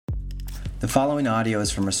The following audio is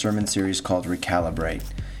from a sermon series called Recalibrate.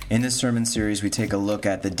 In this sermon series, we take a look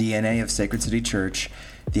at the DNA of Sacred City Church,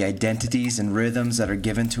 the identities and rhythms that are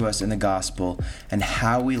given to us in the gospel, and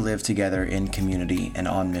how we live together in community and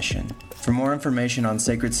on mission. For more information on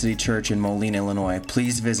Sacred City Church in Moline, Illinois,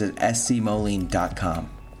 please visit scmoline.com.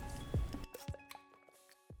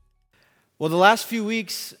 Well, the last few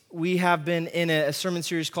weeks, we have been in a sermon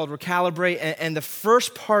series called Recalibrate, and the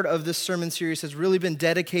first part of this sermon series has really been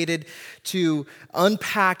dedicated to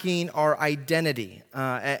unpacking our identity.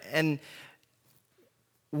 And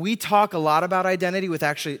we talk a lot about identity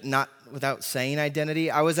without saying identity.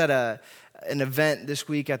 I was at an event this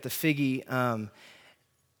week at the Figgy,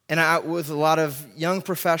 and with a lot of young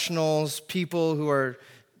professionals, people who are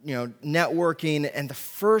networking, and the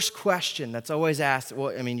first question that's always asked,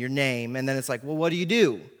 your name, and then it's like, well, what do you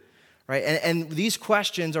do, right? And these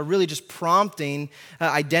questions are really just prompting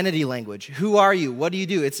identity language. Who are you? What do you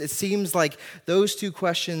do? It seems like those two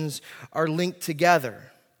questions are linked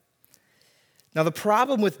together. Now, the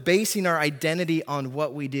problem with basing our identity on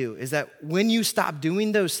what we do is that when you stop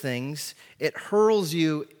doing those things, it hurls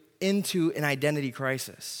you into an identity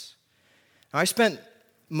crisis. Now, I spent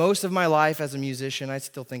most of my life as a musician. I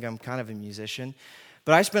still think I'm kind of a musician.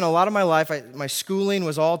 But I spent a lot of my life, my schooling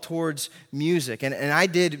was all towards music. And I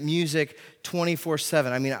did music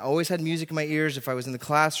 24/7. I always had music in my ears. If I was in the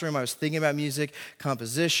classroom, I was thinking about music,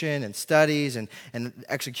 composition and studies and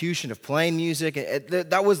execution of playing music.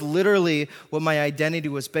 That was literally what my identity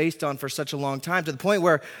was based on for such a long time, to the point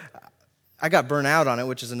where I got burnt out on it,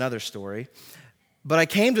 which is another story. But I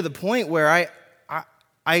came to the point where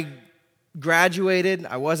I graduated.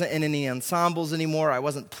 I wasn't in any ensembles anymore. I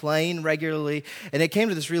wasn't playing regularly. And it came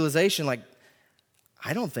to this realization,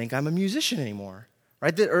 I don't think I'm a musician anymore,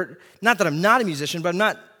 right? Or not that I'm not a musician, but I'm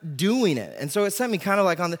not doing it. And so it sent me kind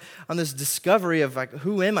of on this discovery of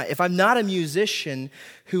who am I? If I'm not a musician,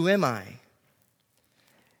 who am I?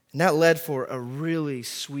 And that led for a really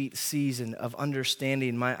sweet season of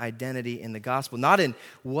understanding my identity in the gospel, not in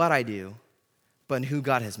what I do, but in who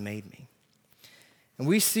God has made me. And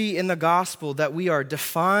we see in the gospel that we are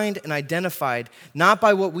defined and identified not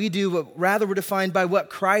by what we do, but rather we're defined by what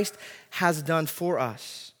Christ has done for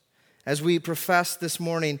us. As we profess this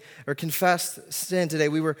morning, or confess sin today,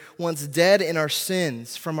 we were once dead in our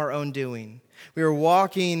sins from our own doing. We were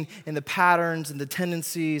walking in the patterns and the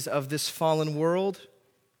tendencies of this fallen world.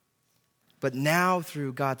 But now,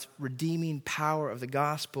 through God's redeeming power of the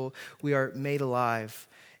gospel, we are made alive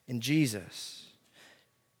in Jesus.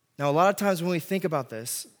 Now, a lot of times when we think about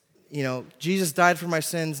this, Jesus died for my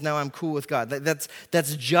sins, now I'm cool with God.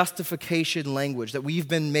 That's justification language, that we've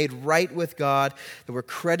been made right with God, that we're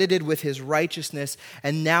credited with his righteousness,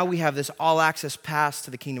 and now we have this all-access pass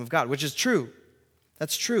to the kingdom of God, which is true.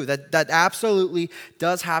 That's true. That absolutely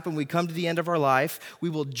does happen. We come to the end of our life,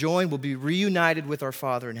 we'll be reunited with our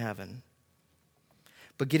Father in heaven.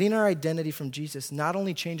 But getting our identity from Jesus not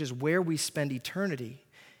only changes where we spend eternity,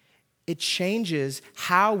 it changes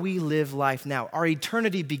how we live life now. Our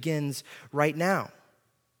eternity begins right now.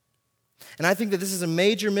 And I think that this is a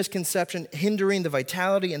major misconception hindering the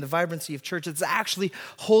vitality and the vibrancy of church. It's actually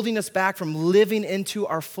holding us back from living into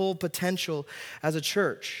our full potential as a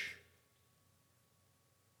church.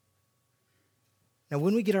 Now,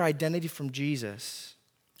 when we get our identity from Jesus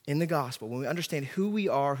in the gospel, when we understand who we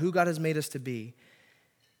are, who God has made us to be,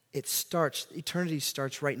 eternity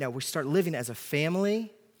starts right now. We start living as a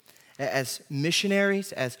family, as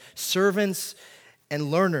missionaries, as servants and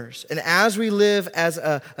learners. And as we live as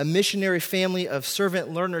a missionary family of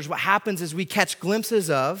servant learners, what happens is we catch glimpses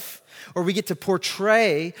of, or we get to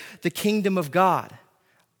portray the kingdom of God.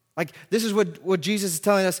 This is what Jesus is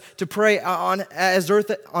telling us to pray on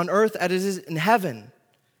earth as it is in heaven.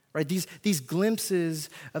 Right? These glimpses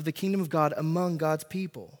of the kingdom of God among God's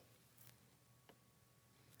people.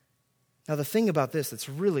 Now, the thing about this that's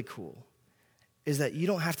really cool is that you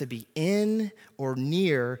don't have to be in or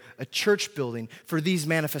near a church building for these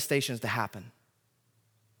manifestations to happen.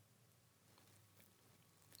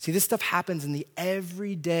 See, this stuff happens in the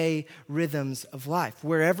everyday rhythms of life.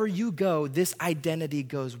 Wherever you go, this identity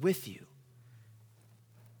goes with you.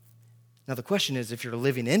 Now, the question is if you're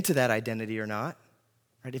living into that identity or not.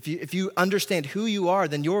 Right? If you understand who you are,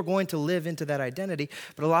 then you're going to live into that identity.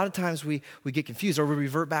 But a lot of times we get confused, or we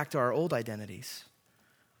revert back to our old identities.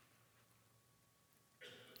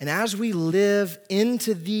 And as we live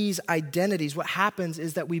into these identities, what happens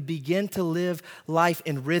is that we begin to live life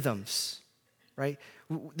in rhythms, right?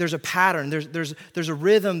 There's a pattern, there's a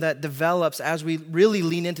rhythm that develops as we really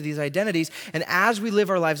lean into these identities. And as we live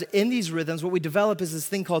our lives in these rhythms, what we develop is this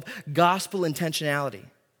thing called gospel intentionality.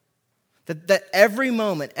 That every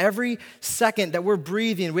moment, every second that we're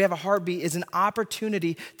breathing, we have a heartbeat, is an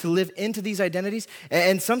opportunity to live into these identities.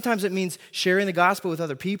 And sometimes it means sharing the gospel with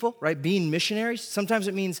other people, right? Being missionaries. Sometimes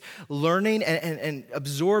it means learning and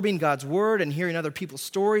absorbing God's word and hearing other people's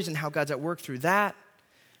stories and how God's at work through that.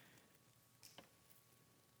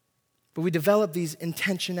 But we develop these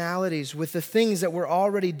intentionalities with the things that we're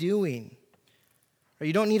already doing.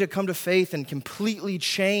 You don't need to come to faith and completely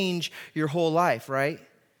change your whole life, right?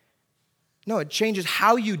 No, it changes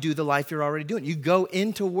how you do the life you're already doing. You go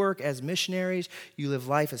into work as missionaries. You live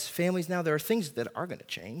life as families now. There are things that are going to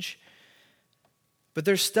change. But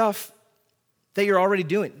there's stuff that you're already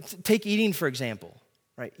doing. Take eating, for example,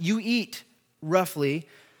 right? You eat roughly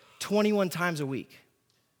 21 times a week.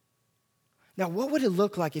 Now, what would it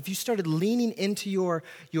look like if you started leaning into your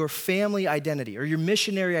family identity or your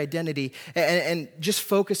missionary identity and just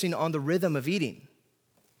focusing on the rhythm of eating?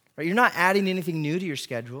 Right? You're not adding anything new to your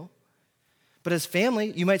schedule. But as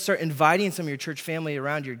family, you might start inviting some of your church family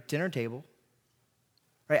around your dinner table.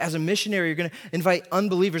 Right? As a missionary, you're going to invite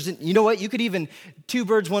unbelievers. And you know what? You could even, 2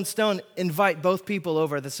 birds, 1 stone, invite both people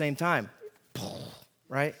over at the same time.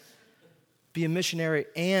 Right? Be a missionary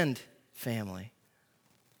and family.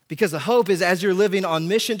 Because the hope is, as you're living on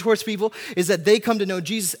mission towards people, is that they come to know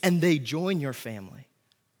Jesus and they join your family.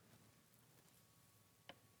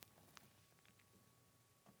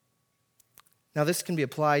 Now, this can be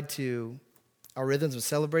applied to our rhythms of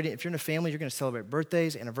celebrating. If you're in a family, you're going to celebrate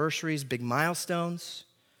birthdays, anniversaries, big milestones,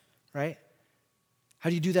 right? How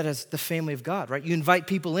do you do that as the family of God, right? You invite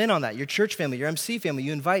people in on that. Your church family, your MC family,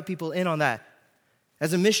 you invite people in on that.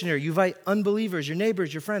 As a missionary, you invite unbelievers, your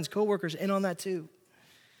neighbors, your friends, coworkers in on that too.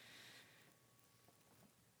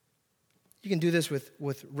 You can do this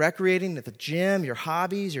with recreating at the gym, your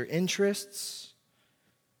hobbies, your interests.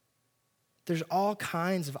 There's all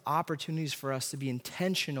kinds of opportunities for us to be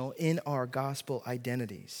intentional in our gospel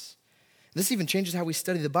identities. This even changes how we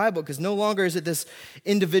study the Bible, because no longer is it this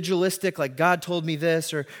individualistic, like God told me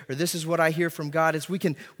this, or this is what I hear from God. It's we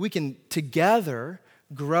can together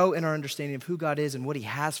grow in our understanding of who God is and what he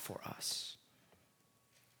has for us.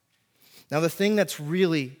 Now, the thing that's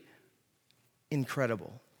really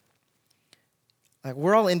incredible, like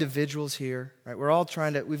we're all individuals here, right?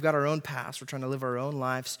 We've got our own past, we're trying to live our own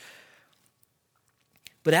lives.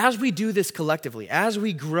 But as we do this collectively, as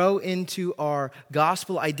we grow into our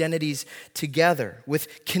gospel identities together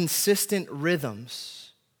with consistent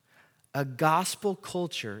rhythms, a gospel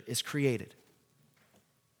culture is created.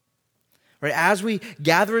 Right? As we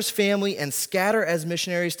gather as family and scatter as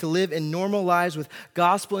missionaries to live in normal lives with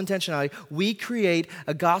gospel intentionality, we create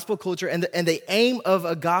a gospel culture, and the aim of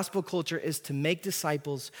a gospel culture is to make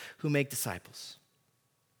disciples who make disciples.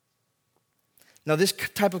 Now, this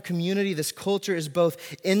type of community, this culture is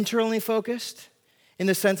both internally focused in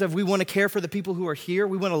the sense of we want to care for the people who are here.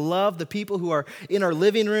 We want to love the people who are in our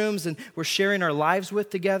living rooms and we're sharing our lives with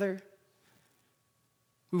together.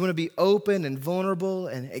 We want to be open and vulnerable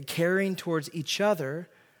and caring towards each other.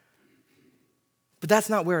 But that's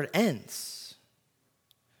not where it ends.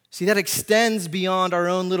 See, that extends beyond our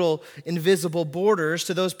own little invisible borders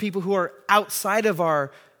to those people who are outside of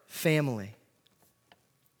our family.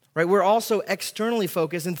 Right? We're also externally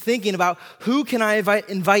focused and thinking about who can I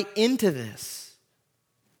invite into this.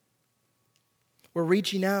 We're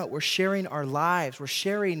reaching out. We're sharing our lives. We're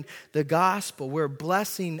sharing the gospel. We're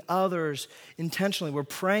blessing others intentionally. We're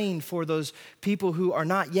praying for those people who are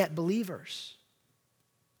not yet believers.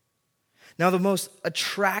 Now, the most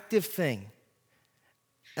attractive thing,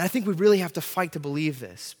 and I think we really have to fight to believe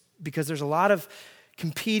this because there's a lot of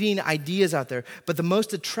competing ideas out there, but the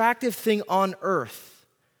most attractive thing on earth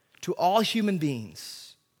to all human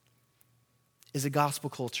beings is a gospel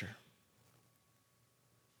culture.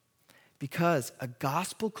 Because a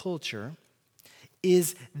gospel culture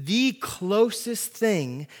is the closest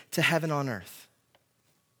thing to heaven on earth.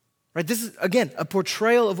 Right? This is, again, a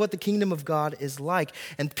portrayal of what the kingdom of God is like.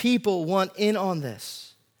 And people want in on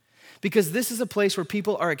this. Because this is a place where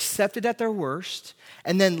people are accepted at their worst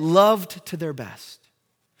and then loved to their best.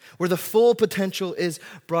 Where the full potential is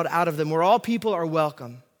brought out of them. Where all people are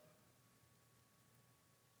welcome.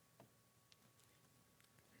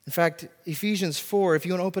 In fact, Ephesians 4, if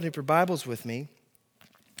you want to open up your Bibles with me,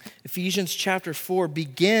 Ephesians chapter 4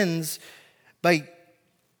 begins by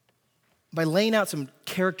laying out some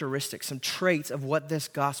characteristics, some traits of what this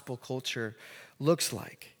gospel culture looks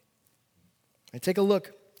like. And take a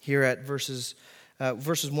look here at verses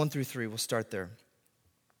 1 through 3. We'll start there.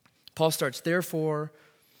 Paul starts,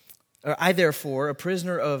 I therefore, a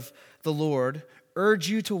prisoner of the Lord, urge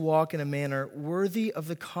you to walk in a manner worthy of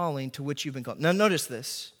the calling to which you've been called. Now notice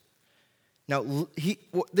this. Now,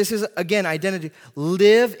 this is, again, identity.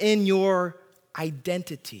 Live in your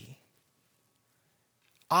identity.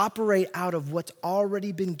 Operate out of what's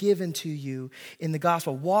already been given to you in the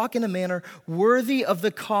gospel. Walk in a manner worthy of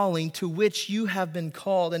the calling to which you have been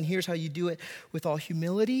called. And here's how you do it: with all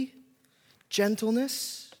humility,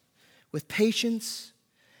 gentleness, with patience,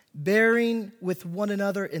 bearing with one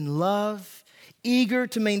another in love, eager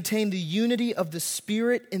to maintain the unity of the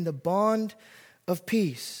Spirit in the bond of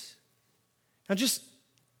peace. Now just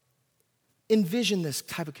envision this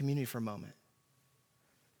type of community for a moment.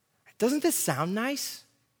 Doesn't this sound nice?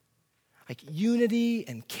 Like unity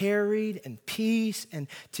and carried and peace and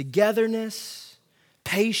togetherness,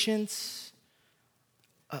 patience,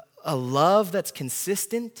 a love that's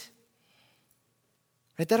consistent.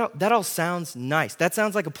 Right? That all sounds nice. That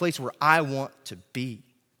sounds like a place where I want to be.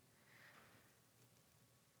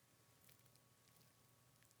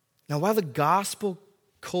 Now, while the gospel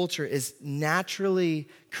culture is naturally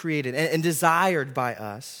created and desired by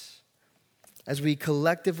us, as we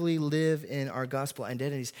collectively live in our gospel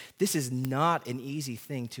identities, this is not an easy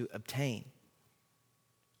thing to obtain.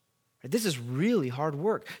 This is really hard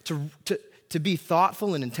work. To be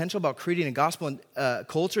thoughtful and intentional about creating a gospel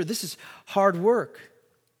culture, this is hard work.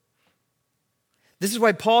 This is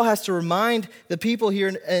why Paul has to remind the people here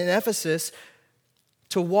in Ephesus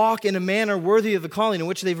to walk in a manner worthy of the calling in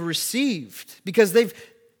which they've received, because they've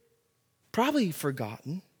probably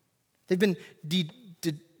forgotten. They've been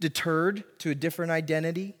deterred to a different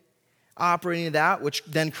identity, operating that, which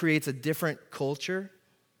then creates a different culture.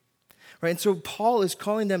 Right? And so Paul is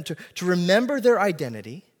calling them to remember their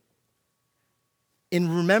identity. In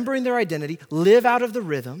remembering their identity, live out of the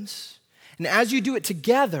rhythms. And as you do it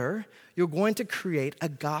together, you're going to create a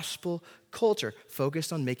gospel culture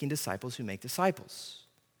focused on making disciples who make disciples.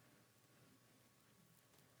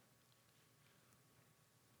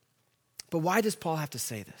 But why does Paul have to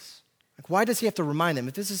say this? Why does he have to remind them?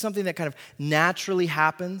 If this is something that kind of naturally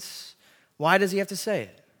happens, why does he have to say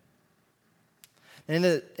it?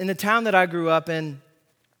 In the town that I grew up in,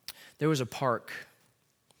 there was a park.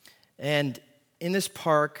 And in this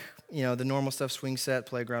park, you know, the normal stuff, swing set,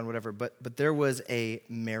 playground, whatever, but there was a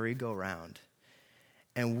merry-go-round.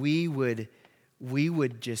 And we would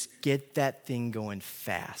just get that thing going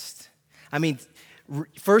fast. I mean,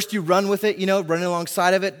 first you run with it, you know, running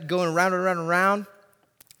alongside of it, going around and around and around.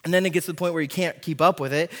 And then it gets to the point where you can't keep up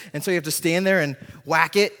with it. And so you have to stand there and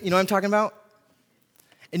whack it. You know what I'm talking about?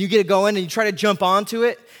 And you get it going and you try to jump onto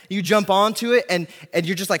it. You jump onto it and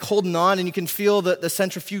you're just like holding on, and you can feel the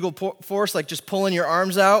centrifugal force like just pulling your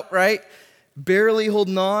arms out, right? Barely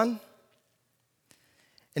holding on.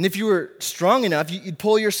 And if you were strong enough, you'd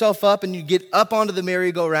pull yourself up and you'd get up onto the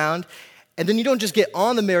merry-go-round. And then you don't just get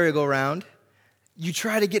on the merry-go-round. You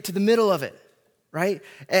try to get to the middle of it. Right?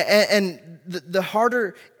 And the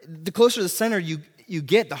harder, the closer to the center you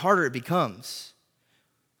get, the harder it becomes.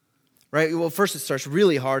 Right? Well, first it starts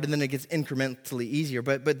really hard, and then it gets incrementally easier.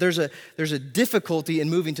 But there's a difficulty in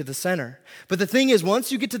moving to the center. But the thing is,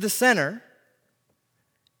 once you get to the center,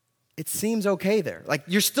 it seems okay there. Like,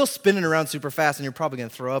 you're still spinning around super fast, and you're probably going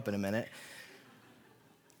to throw up in a minute.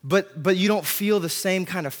 But you don't feel the same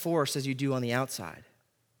kind of force as you do on the outside.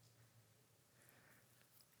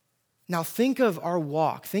 Now think of our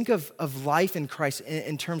walk, think of life in Christ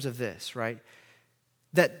in terms of this, right?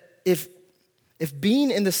 That if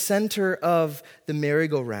being in the center of the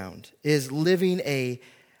merry-go-round is living a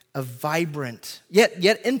vibrant,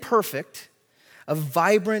 yet imperfect, a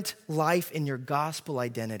vibrant life in your gospel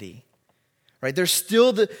identity, right? There's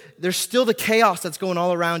still the chaos that's going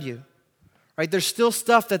all around you, right? There's still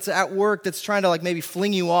stuff that's at work that's trying to like maybe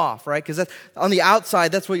fling you off, right? Because on the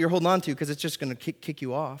outside, that's what you're holding on to, because it's just going to kick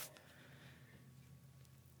you off.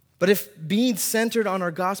 But if being centered on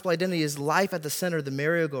our gospel identity is life at the center of the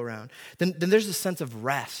merry-go-round, then there's a sense of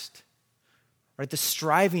rest, right? The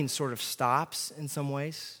striving sort of stops in some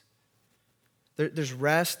ways. There's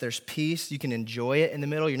rest, there's peace. You can enjoy it in the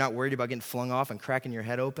middle. You're not worried about getting flung off and cracking your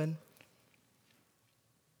head open.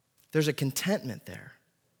 There's a contentment there.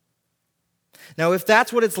 Now, if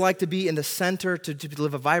that's what it's like to be in the center, to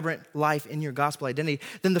live a vibrant life in your gospel identity,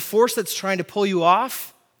 then the force that's trying to pull you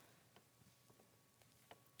off,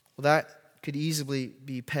 well, that could easily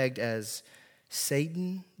be pegged as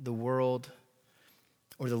Satan, the world,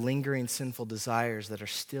 or the lingering sinful desires that are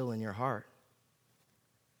still in your heart.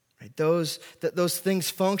 Right? Those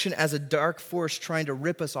things function as a dark force trying to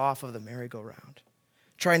rip us off of the merry-go-round,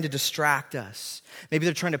 trying to distract us. Maybe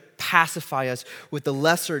they're trying to pacify us with the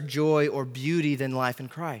lesser joy or beauty than life in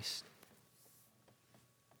Christ.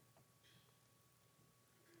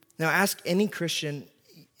 Now ask any Christian,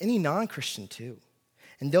 any non-Christian too.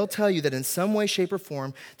 And they'll tell you that in some way, shape, or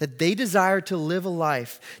form, that they desire to live a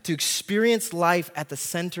life, to experience life at the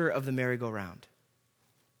center of the merry-go-round.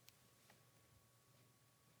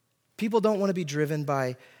 People don't want to be driven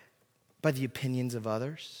by the opinions of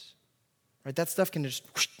others. Right? That stuff can just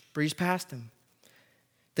breeze past them.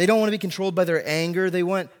 They don't want to be controlled by their anger. They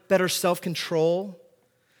want better self-control,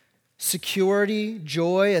 security,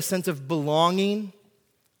 joy, a sense of belonging.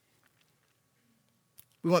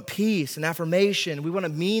 We want peace and affirmation. We want a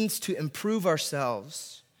means to improve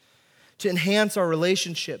ourselves, to enhance our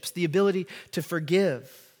relationships, the ability to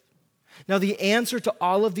forgive. Now, the answer to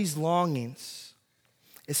all of these longings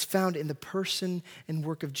is found in the person and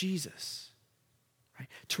work of Jesus, right?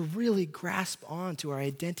 To really grasp on to our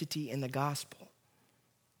identity in the gospel.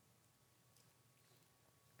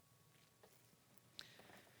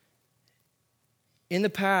 In the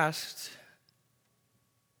past,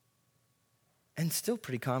 and still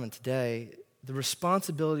pretty common today, the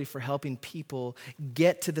responsibility for helping people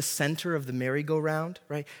get to the center of the merry-go-round,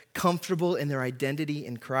 right, comfortable in their identity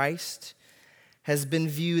in Christ, has been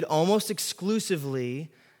viewed almost exclusively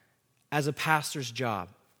as a pastor's job.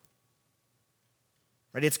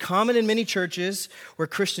 Right? It's common in many churches where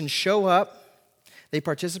Christians show up, they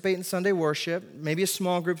participate in Sunday worship, maybe a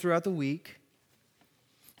small group throughout the week.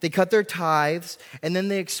 They cut their tithes, and then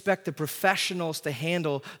they expect the professionals to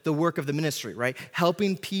handle the work of the ministry, right?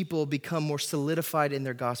 Helping people become more solidified in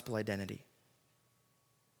their gospel identity.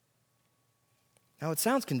 Now, it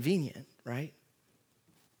sounds convenient, right?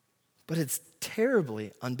 But it's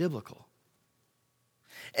terribly unbiblical.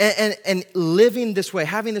 And living this way,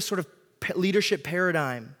 having this sort of leadership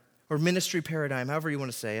paradigm or ministry paradigm, however you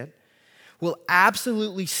want to say it, will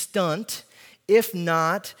absolutely stunt, if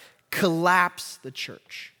not collapse, the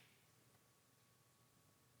church.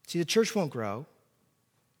 See, the church won't grow.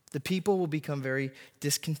 The people will become very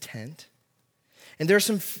discontent. And there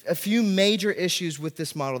are a few major issues with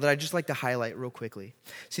this model that I'd just like to highlight real quickly.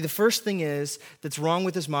 See, the first thing is that's wrong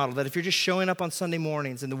with this model, that if you're just showing up on Sunday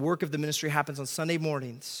mornings and the work of the ministry happens on Sunday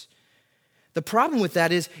mornings, the problem with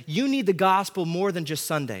that is you need the gospel more than just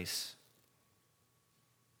Sundays.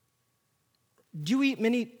 Do you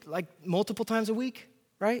eat multiple times a week,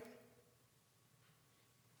 right?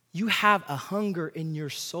 You have a hunger in your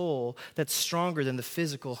soul that's stronger than the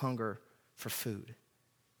physical hunger for food.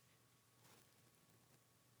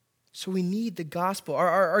 So we need the gospel.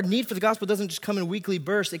 Our need for the gospel doesn't just come in weekly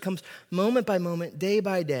bursts. It comes moment by moment, day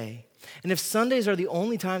by day. And if Sundays are the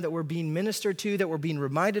only time that we're being ministered to, that we're being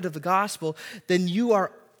reminded of the gospel, then you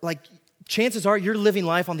are, chances are you're living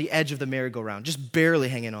life on the edge of the merry-go-round, just barely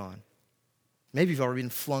hanging on. Maybe you've already been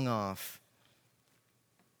flung off.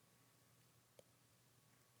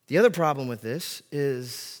 The other problem with this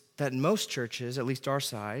is that in most churches, at least our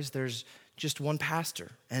size, there's just one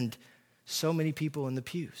pastor and so many people in the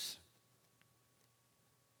pews.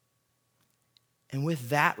 And with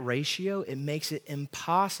that ratio, it makes it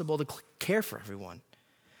impossible to care for everyone.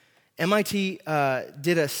 MIT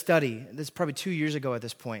did a study, this is probably 2 years ago at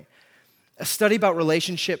this point, a study about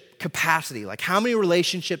relationship capacity, like how many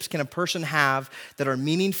relationships can a person have that are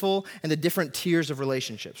meaningful and the different tiers of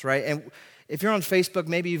relationships, right? And if you're on Facebook,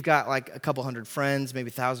 maybe you've got a couple hundred friends, maybe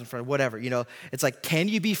 1,000 friends, whatever. It's like, can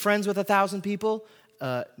you be friends with 1,000 people?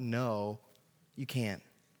 No, you can't.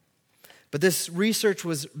 But this research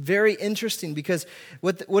was very interesting because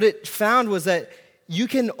what it found was that you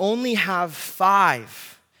can only have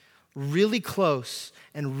 5 really close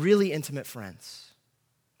and really intimate friends.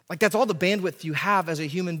 That's all the bandwidth you have as a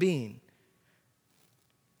human being.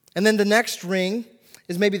 And then the next ring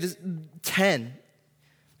is maybe 10.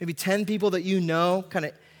 Maybe 10 people that you know kind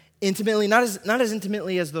of intimately, not as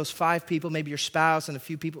intimately as those 5 people, maybe your spouse and a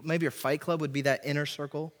few people, maybe your fight club would be that inner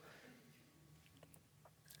circle.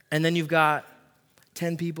 And then you've got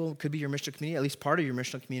 10 people, could be your missional community, at least part of your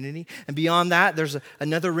missional community. And beyond that, there's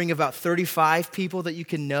another ring of about 35 people that you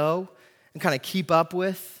can know and kind of keep up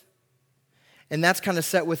with. And that's kind of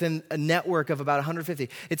set within a network of about 150.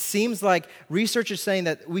 It seems like research is saying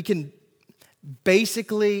that we can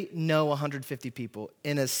basically know 150 people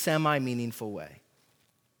in a semi-meaningful way.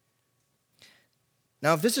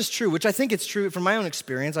 Now, if this is true, which I think it's true from my own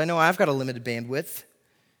experience, I know I've got a limited bandwidth,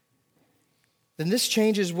 then this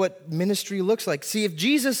changes what ministry looks like. See, if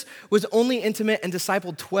Jesus was only intimate and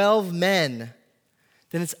discipled 12 men,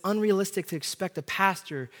 then it's unrealistic to expect a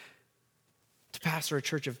pastor to pastor a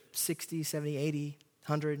church of 60, 70, 80,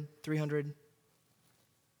 100, 300. It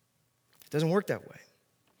doesn't work that way.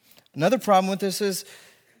 Another problem with this is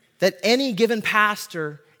that any given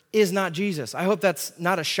pastor is not Jesus. I hope that's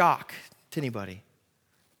not a shock to anybody.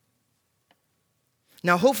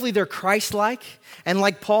 Now, hopefully they're Christ-like, and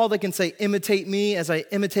like Paul, they can say, imitate me as I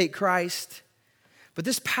imitate Christ. But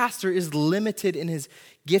this pastor is limited in his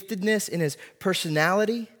giftedness, in his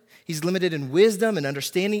personality. He's limited in wisdom and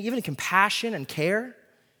understanding, even in compassion and care.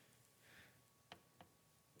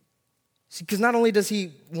 See, because not only does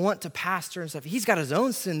he want to pastor and stuff, he's got his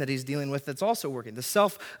own sin that he's dealing with that's also working. The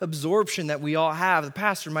self-absorption that we all have, the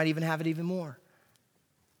pastor might even have it even more.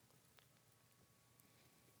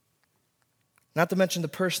 Not to mention the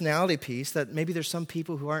personality piece, that maybe there's some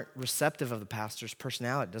people who aren't receptive of the pastor's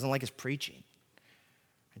personality, doesn't like his preaching.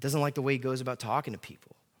 It doesn't like the way he goes about talking to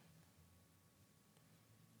people.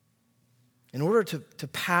 In order to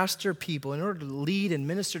pastor people, in order to lead and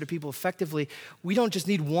minister to people effectively, we don't just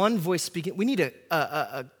need one voice speaking. We need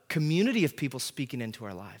a community of people speaking into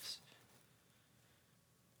our lives.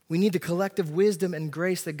 We need the collective wisdom and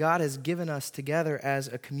grace that God has given us together as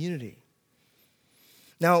a community.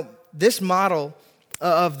 Now, this model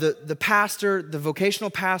of the pastor, the vocational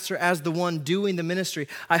pastor as the one doing the ministry,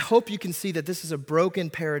 I hope you can see that this is a broken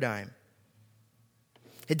paradigm.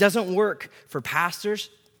 It doesn't work for pastors.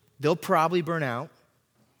 They'll probably burn out.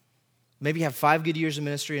 Maybe have 5 good years of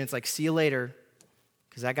ministry and it's like, see you later,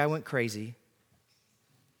 because that guy went crazy.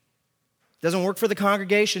 Doesn't work for the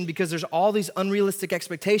congregation because there's all these unrealistic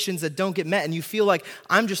expectations that don't get met and you feel like,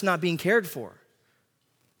 I'm just not being cared for.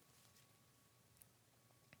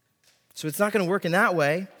 So it's not going to work in that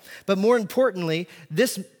way. But more importantly,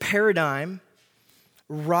 this paradigm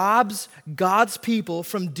robs God's people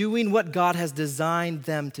from doing what God has designed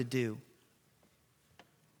them to do.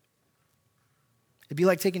 It'd be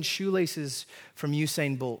like taking shoelaces from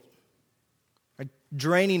Usain Bolt, or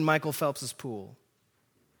draining Michael Phelps' pool,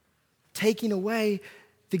 taking away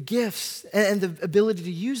the gifts and the ability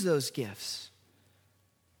to use those gifts.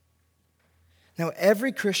 Now,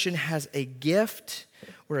 every Christian has a gift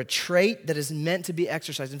or a trait that is meant to be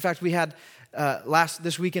exercised. In fact, we had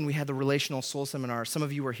this weekend we had the Relational Soul Seminar. Some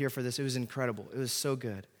of you were here for this. It was incredible. It was so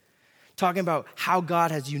good. Talking about how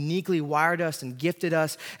God has uniquely wired us and gifted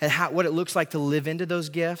us and what it looks like to live into those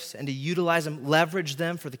gifts and to utilize them, leverage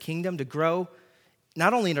them for the kingdom, to grow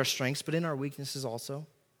not only in our strengths, but in our weaknesses also.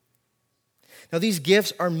 Now, these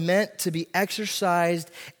gifts are meant to be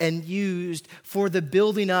exercised and used for the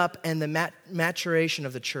building up and the maturation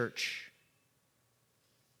of the church.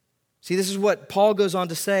 See, this is what Paul goes on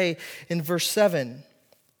to say in verse 7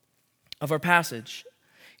 of our passage.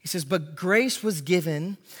 He says, but grace was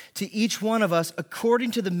given to each one of us according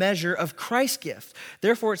to the measure of Christ's gift.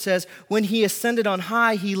 Therefore it says, when he ascended on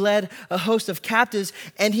high, he led a host of captives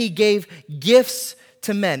and he gave gifts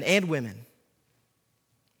to men and women.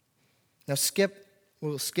 Now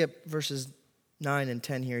we'll skip verses 9 and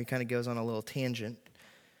 10 here. He kind of goes on a little tangent.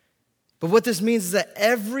 But what this means is that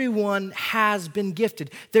everyone has been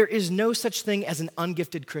gifted. There is no such thing as an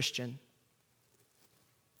ungifted Christian.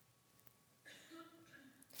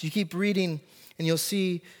 If you keep reading, and you'll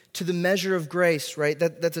see to the measure of grace, right?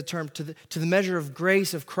 That's a term, to the measure of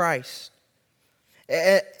grace of Christ.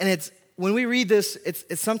 And it's when we read this,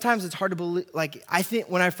 it's sometimes it's hard to believe. Like, I think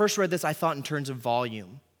when I first read this, I thought in terms of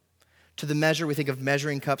volume. To the measure, we think of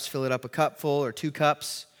measuring cups, fill it up a cup full or 2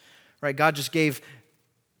 cups, right? God just gave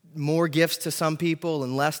more gifts to some people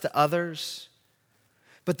and less to others.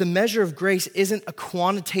 But the measure of grace isn't a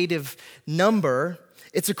quantitative number,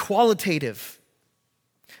 it's a qualitative.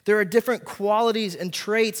 There are different qualities and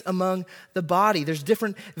traits among the body. There's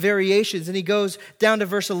different variations. And he goes down to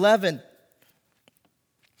verse 11.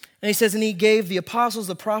 And he says, and he gave the apostles,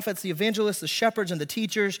 the prophets, the evangelists, the shepherds, and the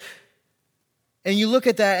teachers. And you look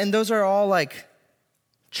at that, and those are all like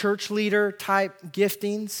church leader type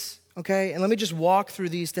giftings. Okay, and let me just walk through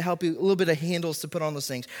these to help you, a little bit of handles to put on those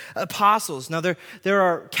things. Apostles. Now, there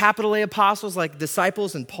are capital A apostles like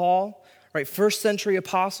disciples and Paul, right? First century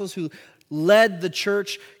apostles who led the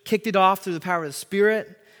church, kicked it off through the power of the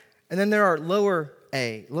Spirit. And then there are lowercase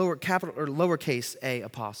a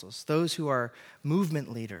apostles, those who are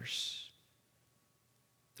movement leaders.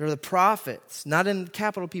 There are the prophets, not in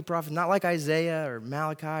capital P prophets, not like Isaiah or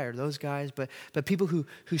Malachi or those guys, but people who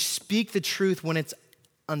speak the truth when it's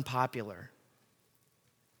unpopular.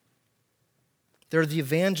 There are the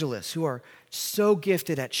evangelists who are so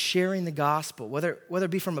gifted at sharing the gospel, whether it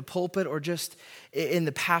be from a pulpit or just in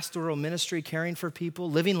the pastoral ministry, caring for people,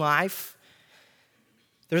 living life.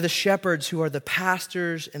 They're the shepherds who are the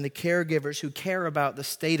pastors and the caregivers who care about the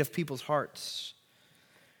state of people's hearts.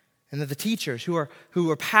 And they're the teachers who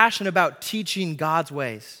are passionate about teaching God's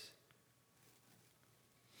ways.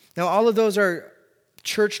 Now, all of those are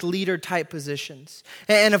church leader type positions.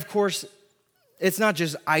 And of course, it's not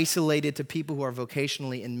just isolated to people who are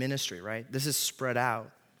vocationally in ministry, right? This is spread out.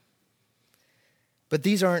 But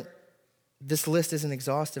this list isn't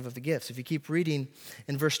exhaustive of the gifts. If you keep reading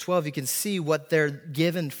in verse 12, you can see what they're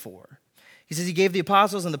given for. He says he gave the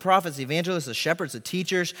apostles and the prophets, the evangelists, the shepherds, the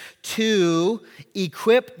teachers to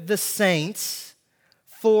equip the saints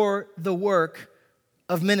for the work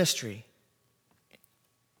of ministry.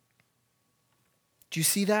 Do you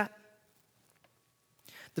see that?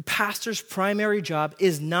 The pastor's primary job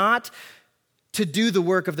is not to do the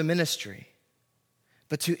work of the ministry,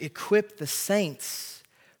 but to equip the saints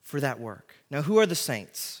for that work. Now, who are the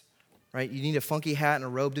saints? Right? You need a funky hat and a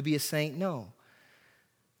robe to be a saint? No.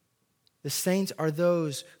 The saints are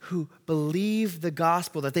those who believe the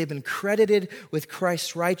gospel, that they've been credited with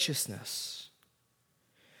Christ's righteousness.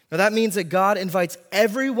 Now that means that God invites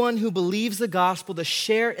everyone who believes the gospel to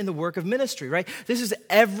share in the work of ministry, right? This is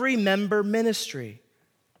every member ministry.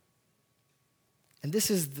 And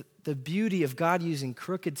this is the beauty of God using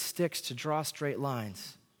crooked sticks to draw straight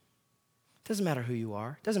lines. It doesn't matter who you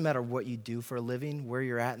are. It doesn't matter what you do for a living, where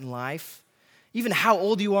you're at in life, even how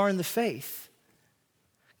old you are in the faith.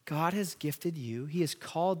 God has gifted you. He has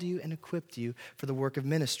called you and equipped you for the work of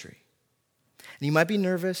ministry. And you might be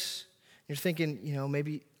nervous. You're thinking,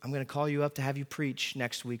 maybe I'm going to call you up to have you preach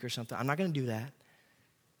next week or something. I'm not going to do that.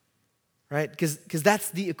 Right? Because that's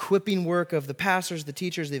the equipping work of the pastors, the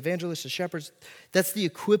teachers, the evangelists, the shepherds. That's the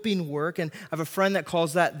equipping work. And I have a friend that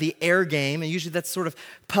calls that the air game. And usually that's sort of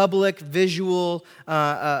public, visual,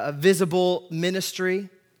 visible ministry.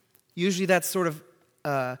 Usually that's sort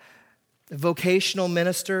of vocational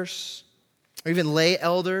ministers or even lay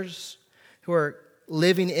elders who are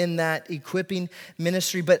living in that equipping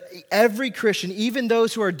ministry. But every Christian, even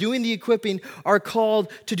those who are doing the equipping, are called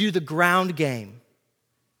to do the ground game.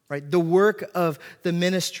 Right? The work of the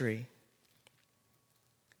ministry.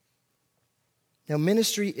 Now,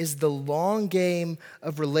 ministry is the long game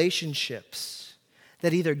of relationships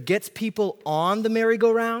that either gets people on the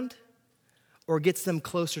merry-go-round or gets them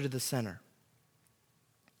closer to the center.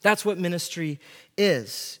 That's what ministry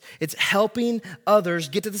is. It's helping others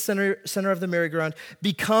get to the center of the merry-go-round,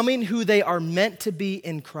 becoming who they are meant to be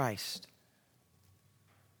in Christ.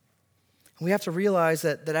 We have to realize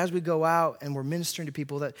that as we go out and we're ministering to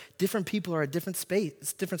people, that different people are at different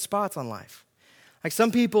spots on life. Like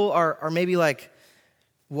some people are maybe like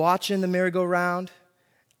watching the merry-go-round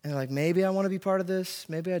and they're like, maybe I want to be part of this,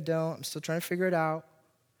 maybe I don't. I'm still trying to figure it out.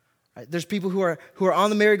 Right? There's people who are on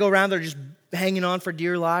the merry-go-round, they're just hanging on for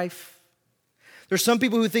dear life. There's some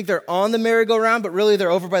people who think they're on the merry-go-round, but really they're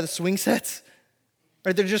over by the swing sets.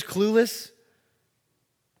 Right? They're just clueless.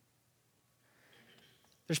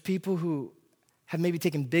 There's people who have maybe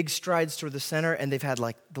taken big strides toward the center and they've had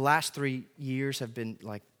the last 3 years have been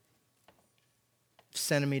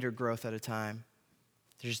centimeter growth at a time.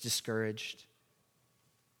 They're just discouraged.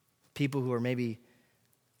 People who are maybe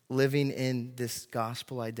living in this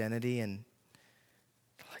gospel identity and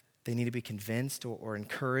they need to be convinced or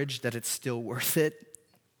encouraged that it's still worth it.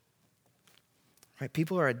 Right?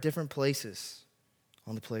 People are at different places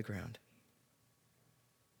on the playground.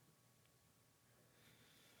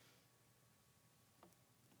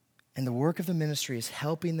 And the work of the ministry is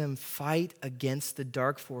helping them fight against the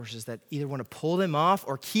dark forces that either want to pull them off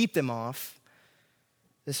or keep them off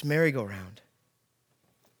this merry-go-round.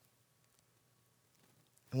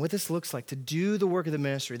 And what this looks like, to do the work of the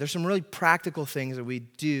ministry, there's some really practical things that we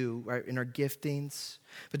do, right, in our giftings.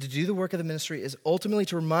 But to do the work of the ministry is ultimately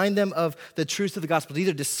to remind them of the truth of the gospel, to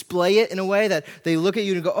either display it in a way that they look at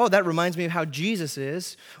you and go, oh, that reminds me of how Jesus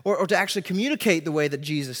is, or to actually communicate the way that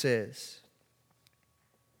Jesus is.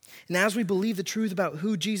 And as we believe the truth about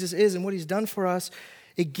who Jesus is and what he's done for us,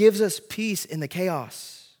 it gives us peace in the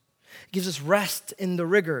chaos. It gives us rest in the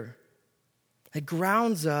rigor. It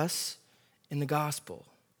grounds us in the gospel.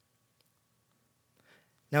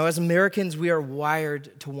 Now, as Americans, we are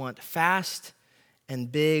wired to want fast and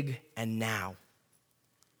big and now.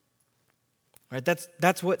 Right?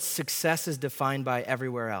 That's what success is defined by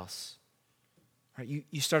everywhere else. Right?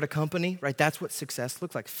 You start a company, right? That's what success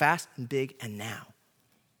looks like, fast and big and now.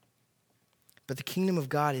 But the kingdom of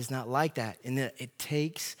God is not like that, in that it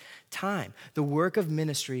takes time. The work of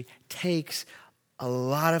ministry takes a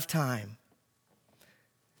lot of time.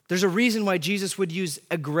 There's a reason why Jesus would use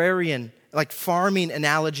agrarian, like farming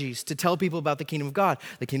analogies to tell people about the kingdom of God.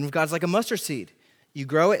 The kingdom of God is like a mustard seed. You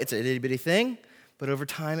grow it, it's a itty bitty thing, but over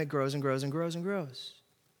time it grows and grows and grows and grows.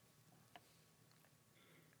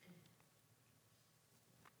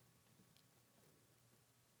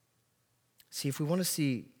 See, if we want to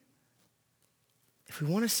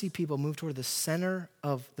see people move toward the center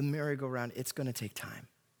of the merry-go-round, it's going to take time.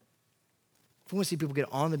 If we want to see people get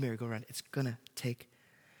on the merry-go-round, it's going to take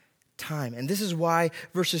time. And this is why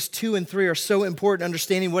verses 2 and 3 are so important,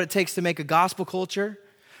 understanding what it takes to make a gospel culture,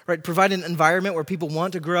 right? Provide an environment where people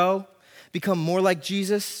want to grow, become more like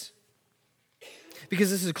Jesus. Because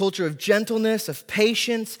this is a culture of gentleness, of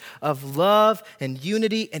patience, of love and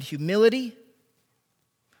unity and humility.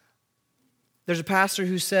 There's a pastor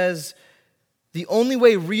who says, the only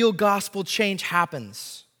way real gospel change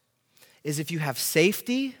happens is if you have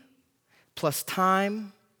safety plus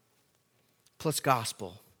time plus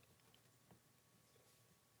gospel.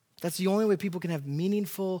 That's the only way people can have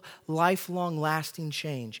meaningful, lifelong, lasting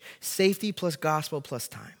change. Safety plus gospel plus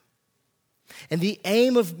time. And the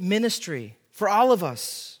aim of ministry for all of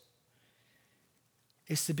us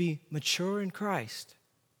is to be mature in Christ.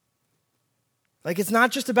 Like, it's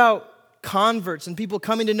not just about converts and people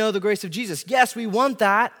coming to know the grace of Jesus. Yes, we want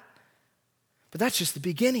that, but that's just the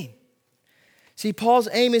beginning. See, Paul's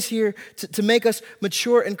aim is here to make us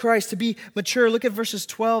mature in Christ, to be mature. Look at verses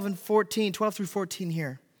 12 through 14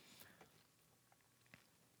 here.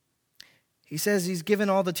 He says he's given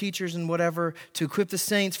all the teachers and whatever to equip the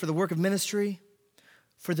saints for the work of ministry,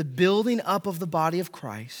 for the building up of the body of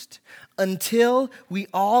Christ, until we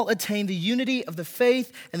all attain the unity of the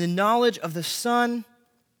faith and the knowledge of the Son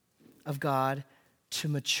of God, to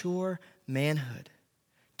mature manhood,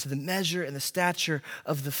 to the measure and the stature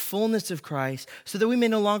of the fullness of Christ, so that we may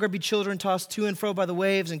no longer be children tossed to and fro by the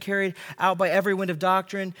waves and carried out by every wind of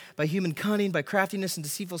doctrine, by human cunning, by craftiness and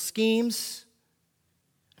deceitful schemes.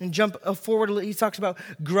 And jump forward, he talks about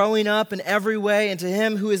growing up in every way into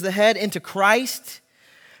him who is the head, into Christ,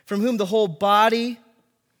 from whom the whole body,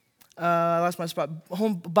 whole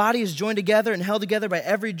body is joined together and held together by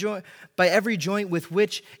every joint with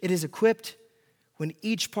which it is equipped. When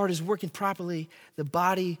each part is working properly, the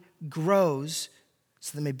body grows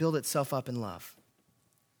so that it may build itself up in love.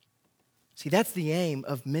 See, that's the aim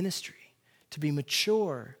of ministry, to be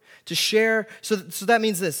mature, to share. So that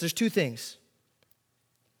means this. There's two things.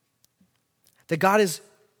 That God is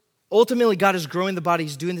growing the body.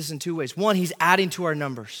 He's doing this in two ways. One, he's adding to our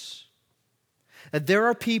numbers. That there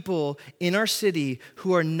are people in our city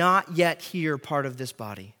who are not yet here part of this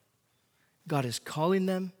body. God is calling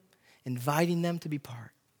them, inviting them to be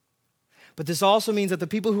part. But this also means that the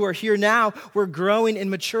people who are here now, we're growing in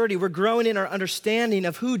maturity. We're growing in our understanding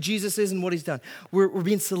of who Jesus is and what he's done. We're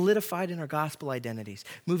being solidified in our gospel identities,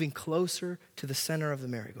 moving closer to the center of the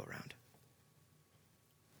merry-go-round.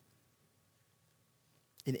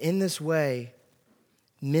 And in this way,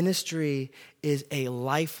 ministry is a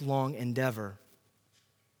lifelong endeavor,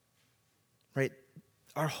 right?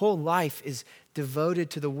 Our whole life is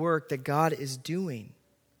devoted to the work that God is doing.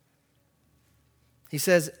 He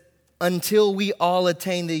says, until we all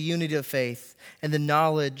attain the unity of faith and the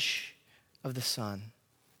knowledge of the Son.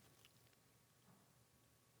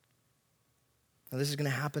 Now, this is going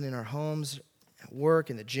to happen in our homes, at work,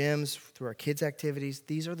 in the gyms, through our kids' activities.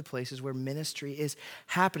 These are the places where ministry is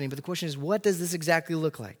happening. But the question is, what does this exactly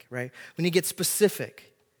look like, right? We need to get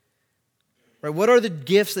specific, right? What are the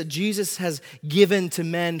gifts that Jesus has given to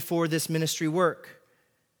men for this ministry work?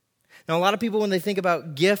 Now, a lot of people, when they think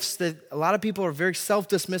about gifts, a lot of people are very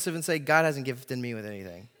self-dismissive and say, God hasn't gifted me with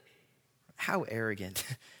anything. How arrogant.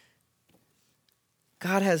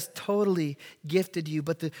 God has totally gifted you,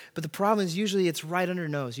 but the problem is usually it's right under your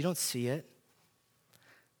nose. You don't see it.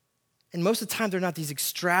 And most of the time, they're not these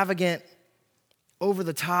extravagant,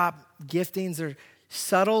 over-the-top giftings. They're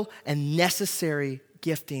subtle and necessary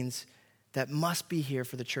giftings that must be here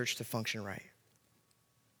for the church to function right.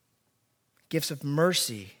 Gifts of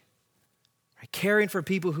mercy, right? Caring for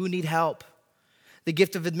people who need help. The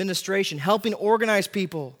gift of administration, helping organize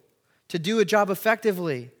people to do a job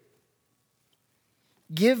effectively.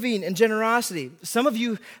 Giving and generosity. Some of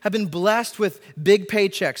you have been blessed with big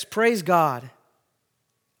paychecks. Praise God.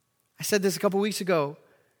 I said this a couple weeks ago.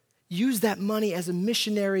 Use that money as a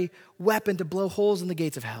missionary weapon to blow holes in the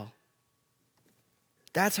gates of hell.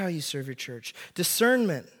 That's how you serve your church.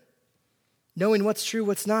 Discernment, knowing what's true,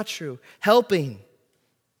 what's not true. Helping,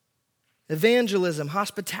 evangelism,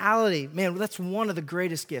 hospitality. Man, that's one of the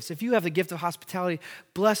greatest gifts. If you have the gift of hospitality,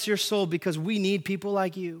 bless your soul, because we need people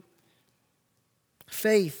like you.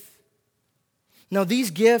 Faith. Now,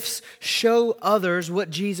 these gifts show others what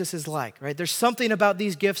Jesus is like, right? There's something about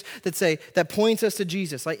these gifts that points us to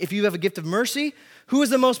Jesus. Like, if you have a gift of mercy, who is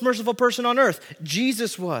the most merciful person on earth?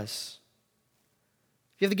 Jesus was.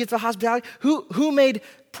 If you have the gift of hospitality, who made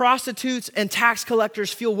prostitutes and tax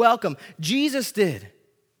collectors feel welcome? Jesus did.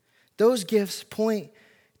 Those gifts point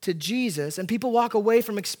to Jesus, and people walk away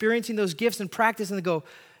from experiencing those gifts and practice, and they go,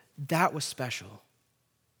 that was special.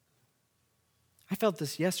 I felt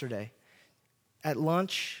this yesterday. At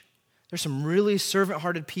lunch, There's some really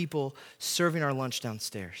servant-hearted people serving our lunch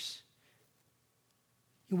downstairs.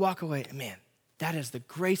 You walk away, and man, that is the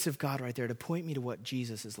grace of God right there to point me to what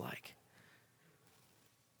Jesus is like.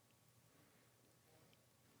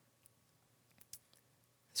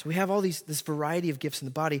 So we have all this variety of gifts in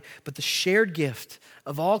the body, but the shared gift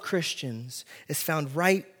of all Christians is found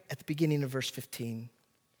right at the beginning of verse 15.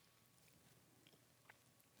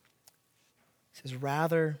 It says,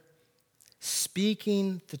 rather,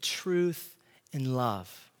 speaking the truth in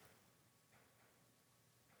love.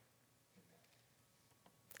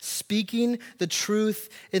 Speaking the truth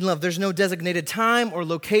in love. There's no designated time or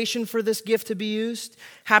location for this gift to be used.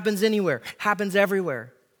 Happens anywhere, happens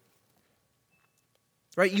everywhere.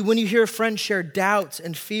 Right? When you hear a friend share doubts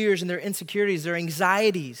and fears and their insecurities, their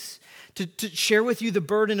anxieties, to share with you the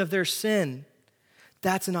burden of their sin,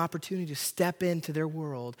 that's an opportunity to step into their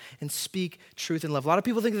world and speak truth in love. A lot of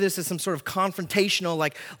people think of this as some sort of confrontational,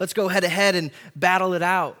 like, let's go head to head and battle it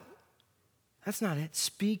out. That's not it.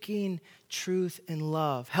 Speaking truth in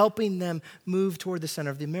love, helping them move toward the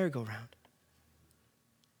center of the merry-go-round.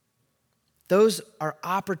 Those are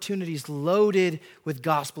opportunities loaded with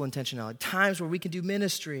gospel intentionality, times where we can do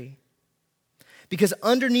ministry. Because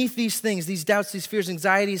underneath these things, these doubts, these fears,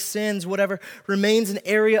 anxieties, sins, whatever, remains an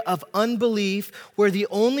area of unbelief where the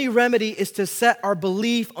only remedy is to set our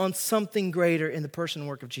belief on something greater in the person and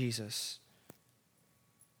work of Jesus.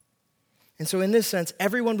 And so in this sense,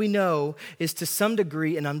 everyone we know is to some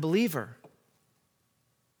degree an unbeliever.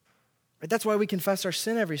 Right? That's why we confess our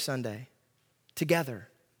sin every Sunday together.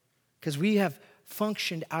 Because we have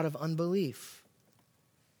functioned out of unbelief.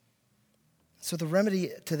 So the remedy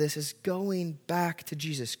to this is going back to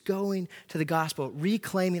Jesus, going to the gospel,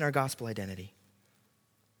 reclaiming our gospel identity,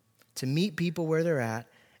 to meet people where they're at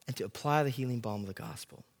and to apply the healing balm of the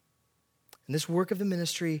gospel. And this work of the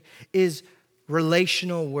ministry is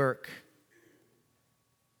relational work.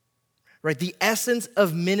 Right? The essence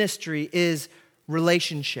of ministry is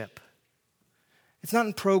relationship. It's not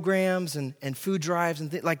in programs and food drives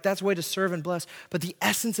and like that's a way to serve and bless. But the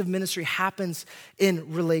essence of ministry happens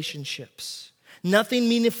in relationships. Nothing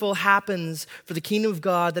meaningful happens for the kingdom of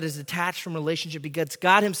God that is detached from relationship because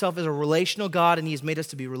God himself is a relational God and he has made us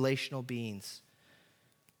to be relational beings.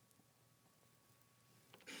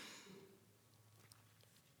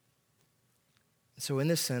 So in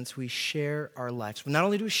this sense, we share our lives. Not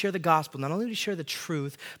only do we share the gospel, not only do we share the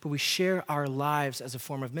truth, but we share our lives as a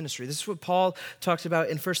form of ministry. This is what Paul talks about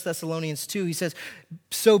in 1 Thessalonians 2. He says,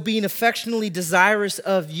 so being affectionately desirous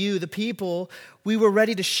of you, the people, we were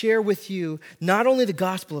ready to share with you not only the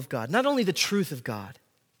gospel of God, not only the truth of God,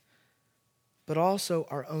 but also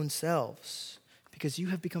our own selves, because you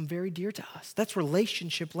have become very dear to us. That's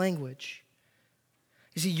relationship language.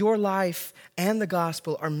 You see, your life and the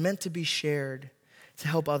gospel are meant to be shared to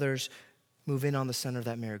help others move in on the center of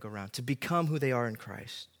that merry-go-round, to become who they are in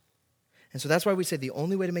Christ. And so that's why we say the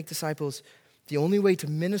only way to make disciples, the only way to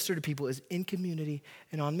minister to people is in community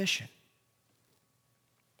and on mission.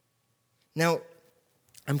 Now,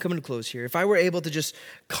 I'm coming to close here. If I were able to just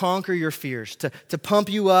conquer your fears, to pump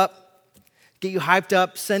you up, get you hyped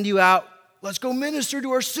up, send you out, let's go minister to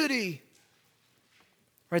our city,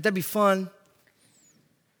 right? That'd be fun.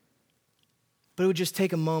 But it would just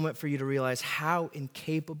take a moment for you to realize how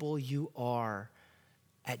incapable you are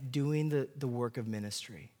at doing the work of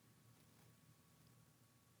ministry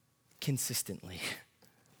consistently.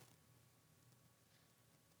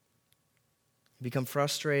 You become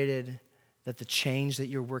frustrated that the change that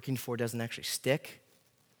you're working for doesn't actually stick.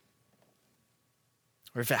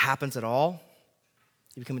 Or if it happens at all,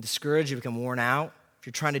 you become discouraged, you become worn out. If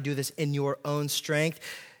you're trying to do this in your own strength,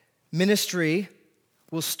 ministry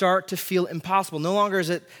will start to feel impossible. No longer is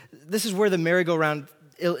it, this is where the merry-go-round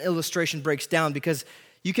illustration breaks down, because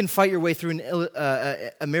you can fight your way through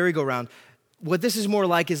a merry-go-round. What this is more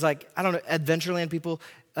like is like, I don't know, Adventureland people,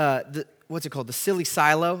 what's it called? The silly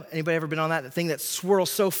silo. Anybody ever been on that? The thing that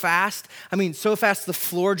swirls so fast. I mean, so fast the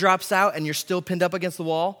floor drops out and you're still pinned up against the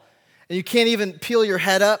wall. And you can't even peel your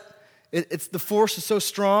head up. It's the force is so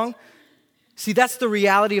strong. See, that's the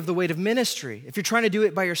reality of the weight of ministry. If you're trying to do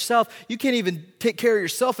it by yourself, you can't even take care of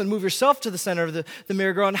yourself and move yourself to the center of the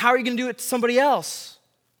merry-go-round. How are you going to do it to somebody else?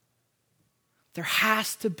 There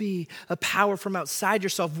has to be a power from outside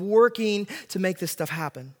yourself working to make this stuff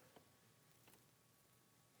happen.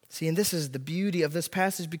 See, and this is the beauty of this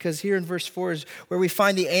passage, because here in verse 4 is where we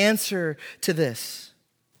find the answer to this.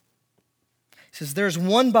 It says, there's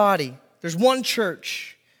one body, there's one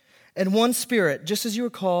church, and one Spirit, just as you were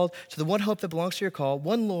called to the one hope that belongs to your call,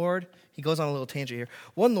 one Lord, he goes on a little tangent here,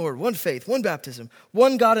 one Lord, one faith, one baptism,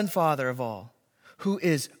 one God and Father of all, who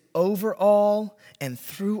is over all and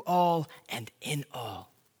through all and in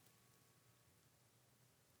all.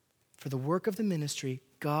 For the work of the ministry,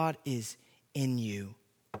 God is in you.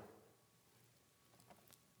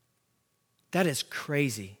 That is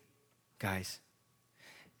crazy, guys.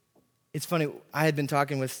 It's funny, I had been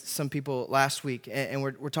talking with some people last week, and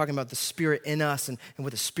we're talking about the Spirit in us and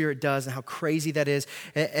what the Spirit does and how crazy that is.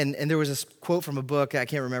 And there was this quote from a book, I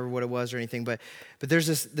can't remember what it was or anything, but there's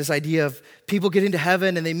this idea of people getting to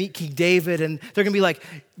heaven and they meet King David, and they're going to be like,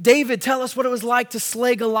 David, tell us what it was like to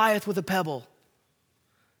slay Goliath with a pebble.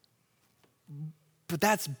 But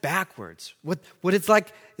that's backwards. What it's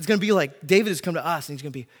like, it's going to be like, David has come to us, and he's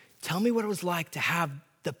going to be, tell me what it was like to have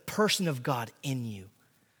the person of God in you.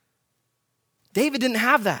 David didn't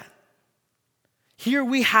have that. Here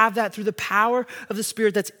we have that through the power of the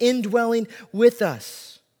Spirit that's indwelling with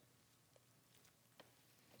us.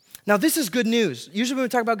 Now, this is good news. Usually when we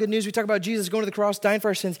talk about good news, we talk about Jesus going to the cross, dying for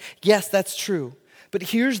our sins. Yes, that's true. But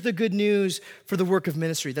here's the good news for the work of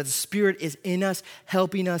ministry, that the Spirit is in us,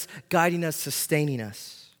 helping us, guiding us, sustaining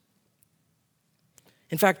us.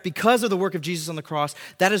 In fact, because of the work of Jesus on the cross,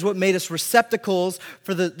 that is what made us receptacles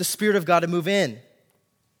for the Spirit of God to move in.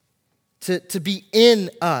 To be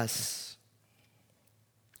in us.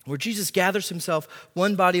 Where Jesus gathers himself,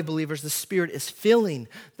 one body of believers, the Spirit is filling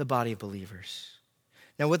the body of believers.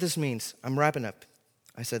 Now what this means, I'm wrapping up.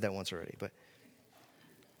 I said that once already, but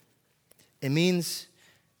it means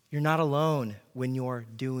you're not alone when you're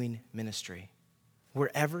doing ministry.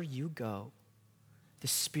 Wherever you go, the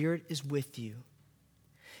Spirit is with you.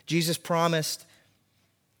 Jesus promised,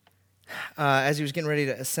 as he was getting ready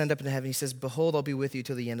to ascend up into heaven, he says, behold, I'll be with you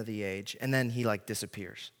till the end of the age. And then he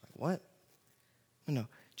disappears. What? No,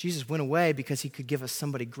 Jesus went away because he could give us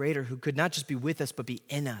somebody greater who could not just be with us, but be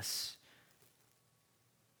in us.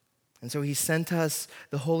 And so he sent us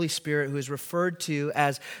the Holy Spirit, who is referred to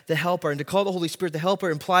as the helper. And to call the Holy Spirit the helper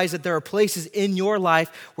implies that there are places in your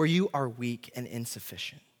life where you are weak and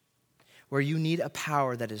insufficient, where you need a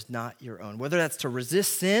power that is not your own, whether that's to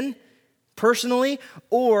resist sin personally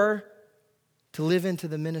or to live into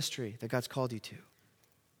the ministry that God's called you to.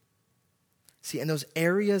 See, in those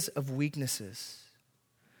areas of weaknesses,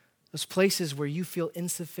 those places where you feel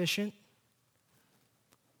insufficient,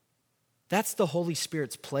 that's the Holy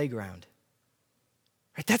Spirit's playground.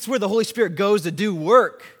 Right? That's where the Holy Spirit goes to do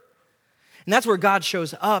work. And that's where God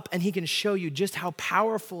shows up, and he can show you just how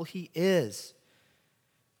powerful he is.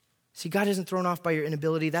 See, God isn't thrown off by your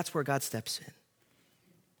inability. That's where God steps in.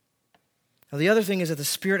 Now, the other thing is that the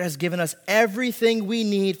Spirit has given us everything we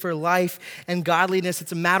need for life and godliness.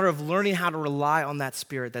 It's a matter of learning how to rely on that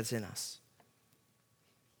Spirit that's in us.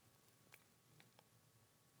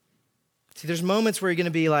 See, there's moments where you're going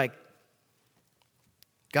to be like,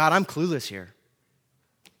 God, I'm clueless here.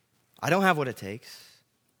 I don't have what it takes.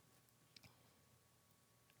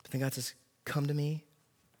 But then God says, come to me,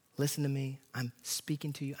 listen to me. I'm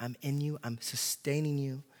speaking to you. I'm in you. I'm sustaining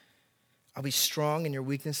you. I'll be strong in your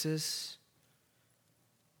weaknesses.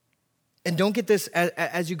 And don't get this,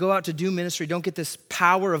 as you go out to do ministry, don't get this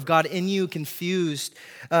power of God in you confused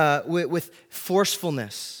with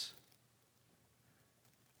forcefulness.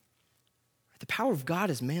 The power of God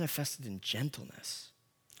is manifested in gentleness.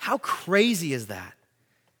 How crazy is that?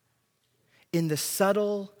 In the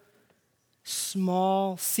subtle,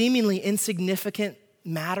 small, seemingly insignificant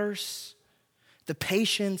matters, the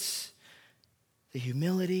patience, the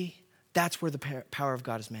humility, that's where the power of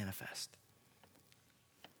God is manifest.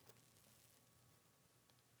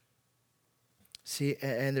 See,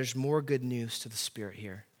 and there's more good news to the Spirit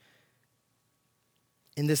here.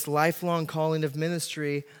 In this lifelong calling of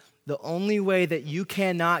ministry, the only way that you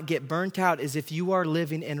cannot get burnt out is if you are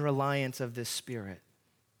living in reliance of this Spirit.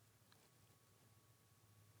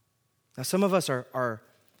 Now, some of us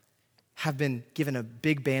have been given a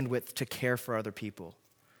big bandwidth to care for other people,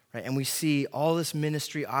 right? And we see all this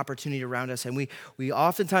ministry opportunity around us, and we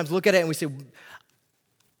oftentimes look at it and we say,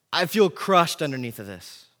 I feel crushed underneath of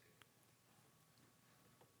this.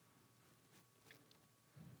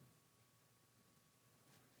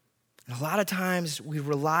 And a lot of times we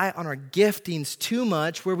rely on our giftings too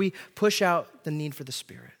much, where we push out the need for the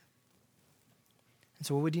Spirit. And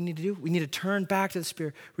so what do you need to do? We need to turn back to the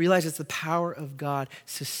Spirit, realize it's the power of God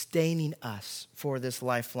sustaining us for this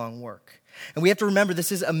lifelong work. And we have to remember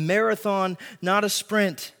this is a marathon, not a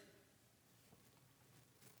sprint.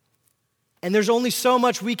 And there's only so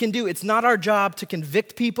much we can do. It's not our job to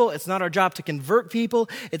convict people. It's not our job to convert people.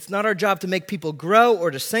 It's not our job to make people grow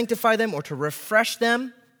or to sanctify them or to refresh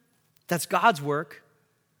them. That's God's work.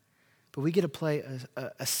 But we get to play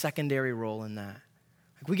a secondary role in that.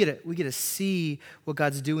 We get to see what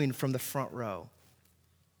God's doing from the front row.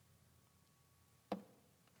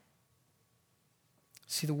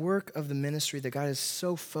 See, the work of the ministry that God is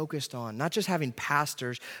so focused on, not just having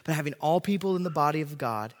pastors, but having all people in the body of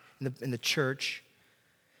God, in the church,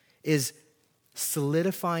 is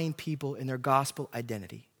solidifying people in their gospel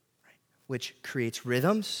identity, right? Which creates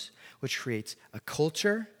rhythms, which creates a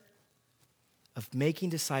culture of making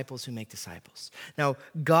disciples who make disciples. Now,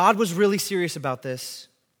 God was really serious about this,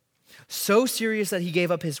 so serious that he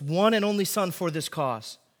gave up his one and only son for this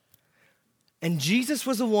cause. And Jesus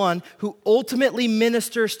was the one who ultimately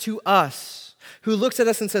ministers to us, who looks at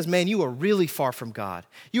us and says, man, you are really far from God.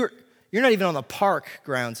 You're not even on the park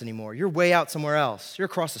grounds anymore. You're way out somewhere else. You're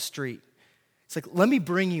across the street. It's like, let me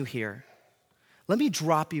bring you here. Let me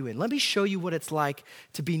drop you in. Let me show you what it's like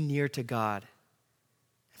to be near to God.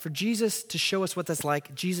 For Jesus to show us what that's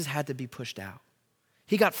like, Jesus had to be pushed out.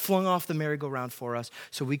 He got flung off the merry-go-round for us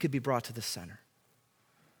so we could be brought to the center.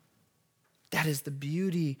 That is the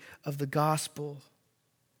beauty of the gospel.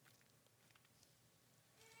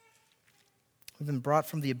 We've been brought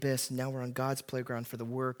from the abyss, and now we're on God's playground for the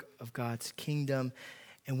work of God's kingdom.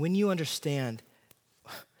 And when you understand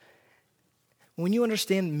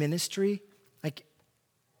ministry, like,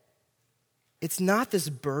 it's not this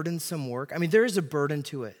burdensome work. I mean, there is a burden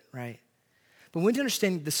to it, right? But when you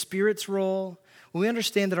understand the Spirit's role, when we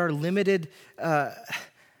understand that our limited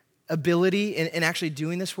ability in actually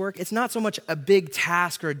doing this work, it's not so much a big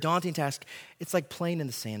task or a daunting task. It's like playing in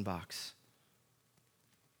the sandbox.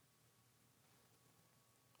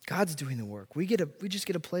 God's doing the work. We just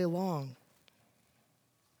get to play along.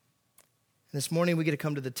 And this morning we get to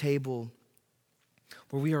come to the table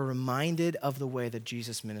where we are reminded of the way that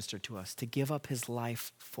Jesus ministered to us, to give up his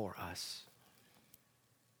life for us.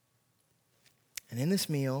 And in this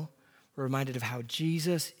meal, we're reminded of how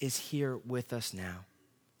Jesus is here with us now.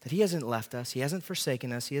 That he hasn't left us, he hasn't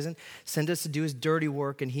forsaken us, he hasn't sent us to do his dirty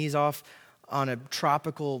work and he's off on a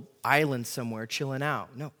tropical island somewhere chilling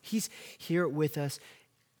out. No, he's here with us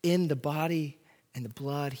in the body and the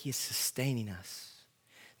blood. He is sustaining us.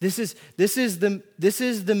 This is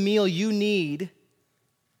the meal you need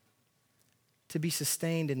to be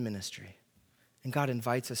sustained in ministry. And God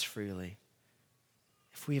invites us freely.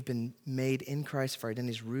 If we have been made in Christ, if our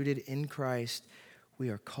identity is rooted in Christ, we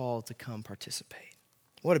are called to come participate.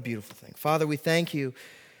 What a beautiful thing. Father, we thank you.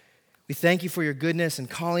 We thank you for your goodness and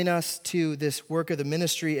calling us to this work of the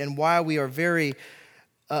ministry. And while we are very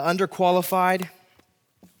underqualified,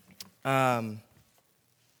 there's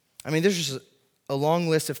just a long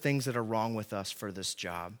list of things that are wrong with us for this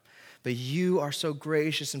job. But you are so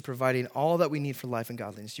gracious in providing all that we need for life and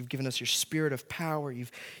godliness. You've given us your spirit of power.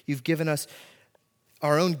 You've given us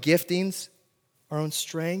our own giftings, our own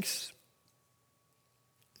strengths,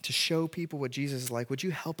 to show people what Jesus is like. Would you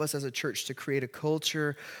help us as a church to create a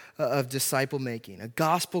culture of disciple making, a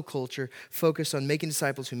gospel culture focused on making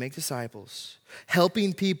disciples who make disciples,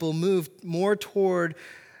 helping people move more toward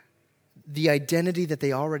the identity that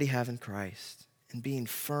they already have in Christ and being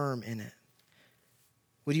firm in it.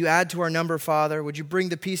 Would you add to our number, Father? Would you bring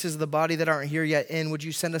the pieces of the body that aren't here yet in? Would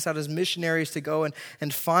you send us out as missionaries to go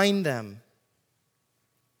and find them?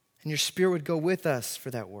 And your Spirit would go with us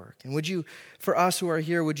for that work. And would you, for us who are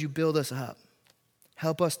here, would you build us up?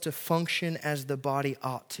 Help us to function as the body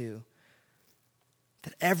ought to.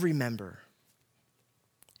 That every member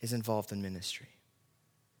is involved in ministry.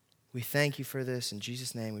 We thank you for this. In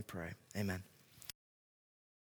Jesus' name we pray. Amen.